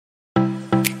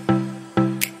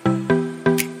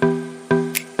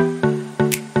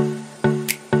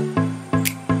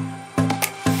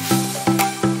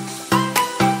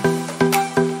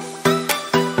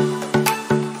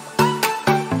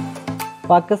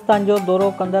पाकिस्तान जो दौरो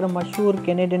कंदड़ मशहूर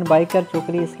कैनेडियन बाइकर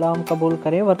छोकिरी इस्लाम क़बूल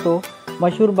करे वरितो।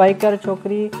 मशहूर बाइकर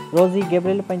छोकिरी रोज़ी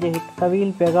गैब्रियल पंहिंजे हिकु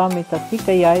तवील पैगाम में तस्दीक़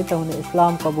कई आहे त हुन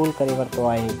इस्लाम क़बूल करे वरितो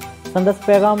आहे। संदसि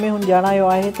पैगाम में हुन ॼाणायो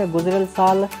आहे त गुज़िरियल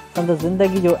साल संदसि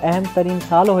ज़िंदगी जो अहम तरीन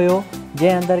साल हुयो,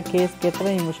 जंहिं अंदरि खेसि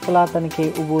केतिरनि ई मुश्किलातनि खे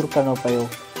उबूर करणो पियो,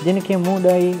 जिन खे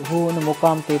मुंहुं ॾेई हू उन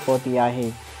मुक़ाम ते पहुती आहे।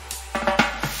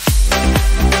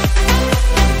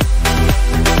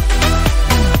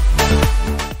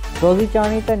 रोज़ी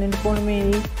चवाणी त नंढपण में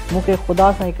ई मूंखे ख़ुदा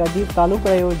सां हिकु अजीब तालुक़ु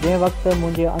रहियो, जंहिं वक़्तु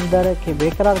मुंहिंजे अंदरि खे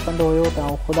बेक़रार कंदो हुयो त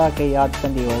आउं ख़ुदा खे यादि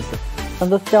कंदी हुअसि।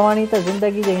 संदसि चवाणी त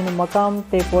ज़िंदगी जे हिन मक़ाम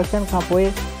ते पहुचण खां पोइ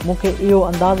मूंखे इहो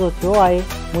अंदाज़ो थियो आहे,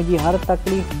 मुंहिंजी हर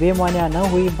तकलीफ़ बेमानिया न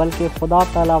हुई, बल्कि ख़ुदा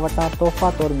ताला वटां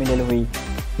तोहफ़ा तौरु मिलियल हुई।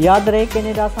 यादि रहे,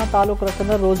 कैनेडा सां तालुक़ु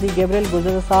रखंदड़ रोज़ी गैब्रियल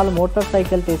गुज़िरियल साल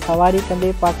मोटरसाइकिल ते सवारी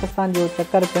कंदे पाकिस्तान जो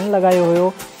चकर पिणु लॻायो हुयो,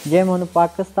 जंहिं में हुन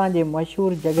पाकिस्तान जे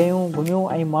मशहूरु जॻहियूं घुमियूं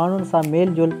ऐं माण्हुनि सां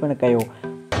मेल जोल पिणु कयो।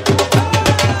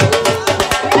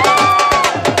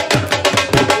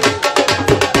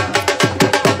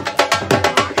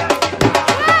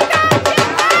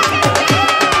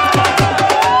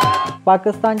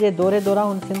 पाकिस्तान जे दौरे दौरान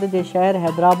हुन सिंध जे शहर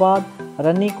हैदराबाद,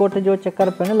 रनीकोट जो चकर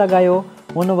पिणु लॻायो।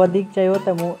 हुन वधीक चयो त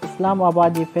मूं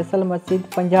इस्लामाबाद जी फैसल मस्जिद,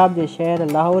 पंजाब जे शहर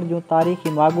लाहौर जूं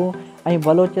तारीख़ी माॻूं ऐं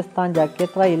बलोचिस्तान जा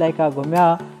केतिरा ई इलाइक़ा घुमिया।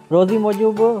 रोज़ी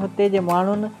मूजिबि हुते जे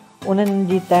माण्हुनि, उन्हनि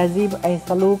जी तहज़ीब ऐं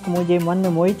सलूक मुंहिंजे मन में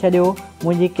मोही छॾियो।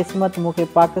 मुंहिंजी क़िस्मत मूंखे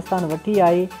पाकिस्तान वठी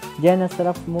आई, जंहिं न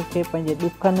सिर्फ़ु मूंखे पंहिंजे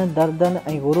ॾुखनि, दर्दनि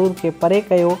ऐं गुरूर खे परे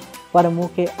कयो, पर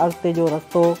मूंखे अॻिते जो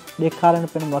रस्तो ॾेखारणु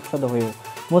पिणु मक़सदु हुयो।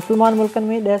 मुस्लमान मुल्कनि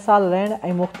में 10 साल रहण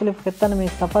ऐं मुख़्तलिफ़ ख़ितनि में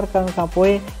सफ़र करण खां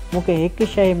पोइ मूंखे हिकु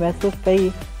शइ महसूसु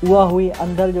कई, उहा हुई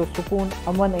अंदरि जो सुकून,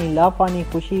 अमन ऐं लाफ़ानी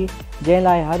ख़ुशी, जंहिं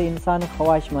लाइ हर इंसानु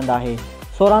ख़्वाहिशमंद आहे।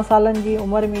 16 सालनि जी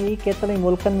उमिरि में ई केतिरनि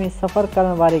मुल्कनि में सफ़र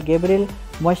करण वारे गैब्रियल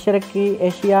मशरक़ी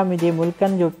एशिया में जे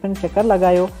मुल्कनि जो पिणु चकर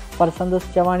लॻायो, पर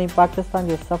संदसि चवाणी पाकिस्तान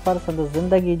जो सफ़र संदसि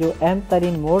ज़िंदगी जो अहम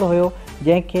तरीन मोड़ हुयो,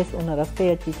 जंहिं खेसि उन रस्ते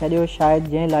अची छॾियो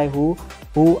शायदि जंहिं लाइ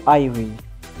हू आई हुई।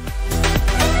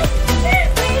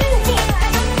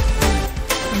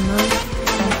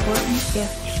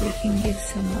 Gift we can give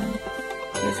someone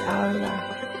is our love,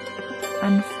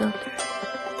 unfiltered,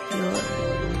 pure,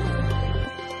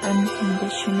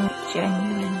 unconditional,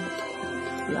 genuine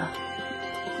love.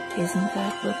 Isn't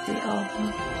that what we all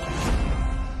want?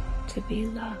 To be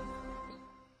loved.